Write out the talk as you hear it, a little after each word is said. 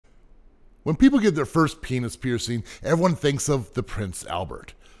When people get their first penis piercing, everyone thinks of the Prince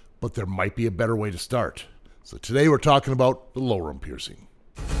Albert, but there might be a better way to start. So today we're talking about the Lorum piercing.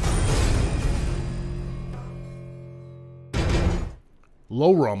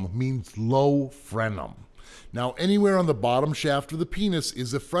 Lorum means low frenum. Now, anywhere on the bottom shaft of the penis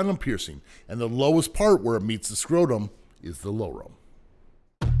is a frenum piercing, and the lowest part where it meets the scrotum is the lorum.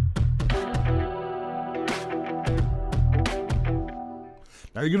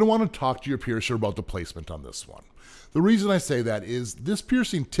 Now, you're going to want to talk to your piercer about the placement on this one. The reason I say that is this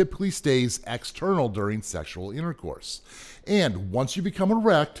piercing typically stays external during sexual intercourse. And once you become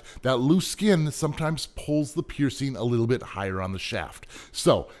erect, that loose skin sometimes pulls the piercing a little bit higher on the shaft.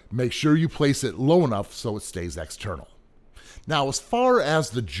 So make sure you place it low enough so it stays external. Now, as far as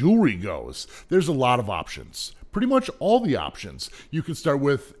the jewelry goes, there's a lot of options. Pretty much all the options. You can start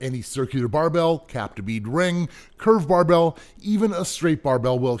with any circular barbell, capped bead ring, curved barbell, even a straight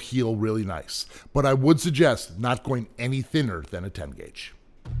barbell will heal really nice. But I would suggest not going any thinner than a 10 gauge.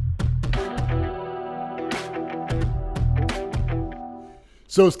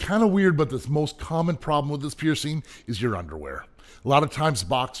 So it's kind of weird, but the most common problem with this piercing is your underwear. A lot of times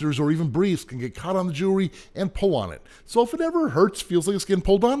boxers or even briefs can get caught on the jewelry and pull on it. So if it ever hurts, feels like it's getting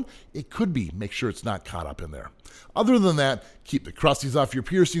pulled on, it could be. Make sure it's not caught up in there. Other than that, keep the crusties off your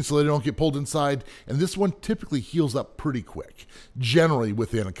piercing so they don't get pulled inside. And this one typically heals up pretty quick, generally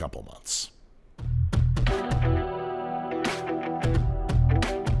within a couple months.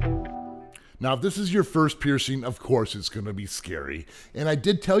 Now, if this is your first piercing, of course it's going to be scary. And I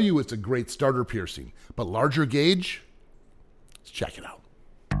did tell you it's a great starter piercing, but larger gauge, let's check it out.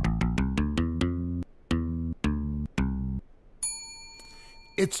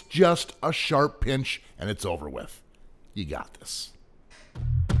 It's just a sharp pinch and it's over with. You got this.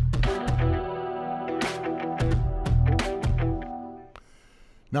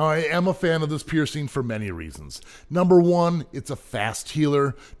 Now, I am a fan of this piercing for many reasons. Number one, it's a fast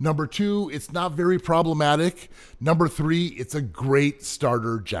healer. Number two, it's not very problematic. Number three, it's a great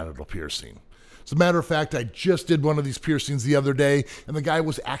starter genital piercing. As a matter of fact, I just did one of these piercings the other day, and the guy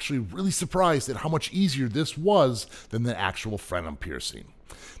was actually really surprised at how much easier this was than the actual frenum piercing.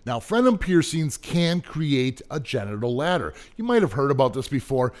 Now, frenum piercings can create a genital ladder. You might have heard about this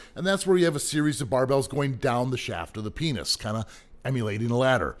before, and that's where you have a series of barbells going down the shaft of the penis, kind of emulating a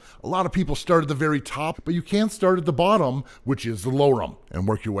ladder. A lot of people start at the very top, but you can start at the bottom, which is the lorum, and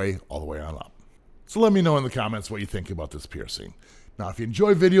work your way all the way on up. So let me know in the comments what you think about this piercing. Now, if you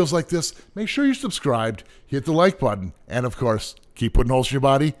enjoy videos like this, make sure you're subscribed, hit the like button, and of course, keep putting holes in your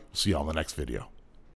body. See you on the next video.